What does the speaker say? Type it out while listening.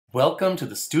Welcome to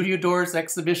the Studio Doors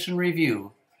Exhibition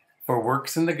Review for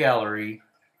Works in the Gallery,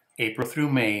 April through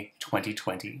May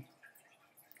 2020.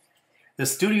 The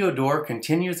Studio Door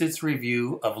continues its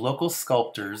review of local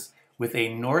sculptors with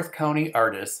a North County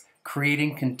artist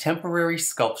creating contemporary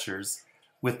sculptures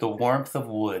with the warmth of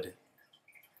wood.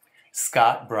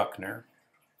 Scott Bruckner.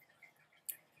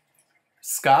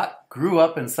 Scott grew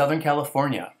up in Southern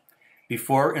California.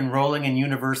 Before enrolling in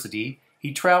university,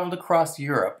 he traveled across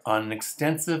Europe on an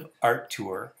extensive art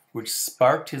tour, which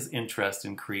sparked his interest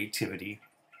in creativity.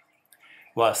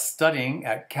 While studying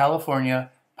at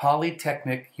California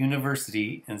Polytechnic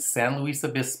University in San Luis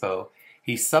Obispo,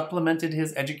 he supplemented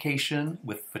his education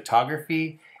with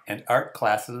photography and art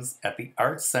classes at the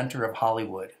Art Center of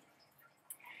Hollywood.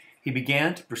 He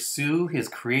began to pursue his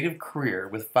creative career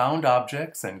with found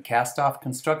objects and cast-off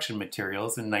construction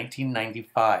materials in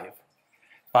 1995.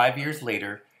 5 years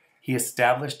later, he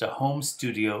established a home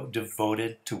studio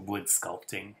devoted to wood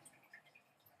sculpting.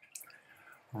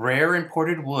 Rare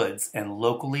imported woods and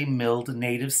locally milled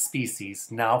native species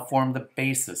now form the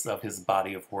basis of his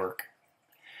body of work.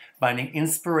 Finding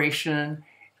inspiration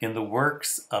in the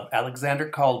works of Alexander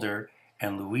Calder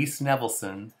and Louise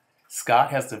Nevelson,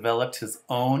 Scott has developed his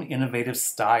own innovative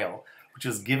style, which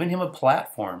has given him a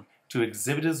platform to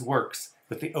exhibit his works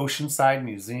with the Oceanside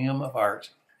Museum of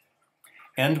Art,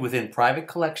 and within private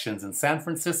collections in San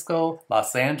Francisco,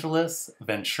 Los Angeles,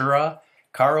 Ventura,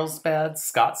 Carlsbad,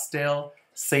 Scottsdale,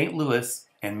 St. Louis,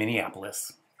 and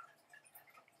Minneapolis.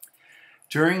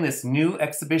 During this new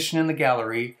exhibition in the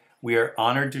gallery, we are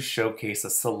honored to showcase a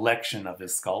selection of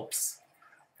his sculpts.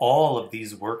 All of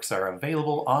these works are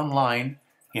available online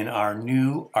in our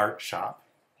new art shop.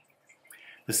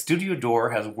 The Studio Door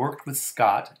has worked with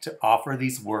Scott to offer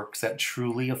these works at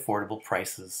truly affordable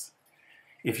prices.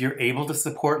 If you're able to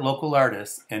support local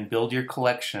artists and build your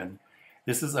collection,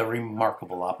 this is a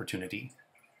remarkable opportunity.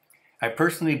 I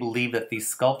personally believe that these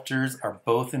sculptures are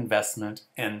both investment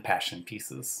and passion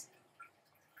pieces.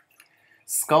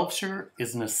 Sculpture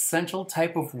is an essential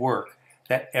type of work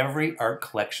that every art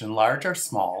collection, large or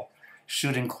small,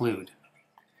 should include.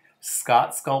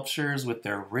 Scott sculptures with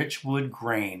their rich wood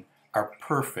grain are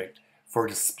perfect for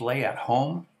display at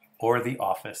home or the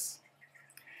office.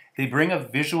 They bring a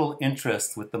visual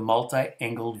interest with the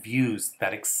multi-angled views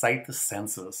that excite the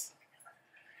senses.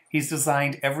 He's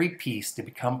designed every piece to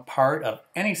become part of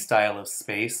any style of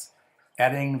space,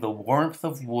 adding the warmth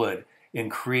of wood in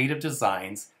creative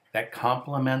designs that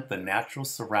complement the natural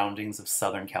surroundings of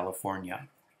Southern California.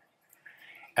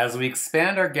 As we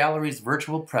expand our gallery's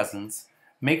virtual presence,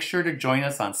 make sure to join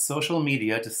us on social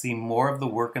media to see more of the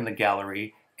work in the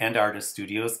gallery and artist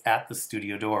studios at the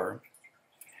Studio Door.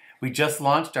 We just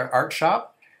launched our art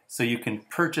shop, so you can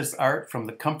purchase art from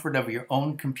the comfort of your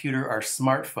own computer or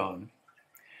smartphone.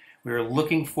 We are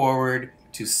looking forward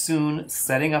to soon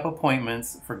setting up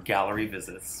appointments for gallery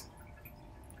visits.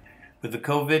 With the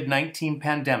COVID-19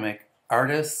 pandemic,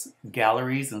 artists,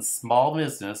 galleries, and small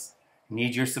business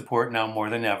need your support now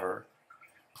more than ever.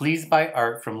 Please buy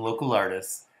art from local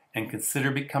artists and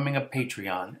consider becoming a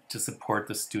Patreon to support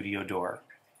the Studio Door.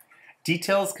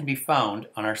 Details can be found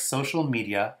on our social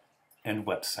media and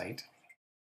website.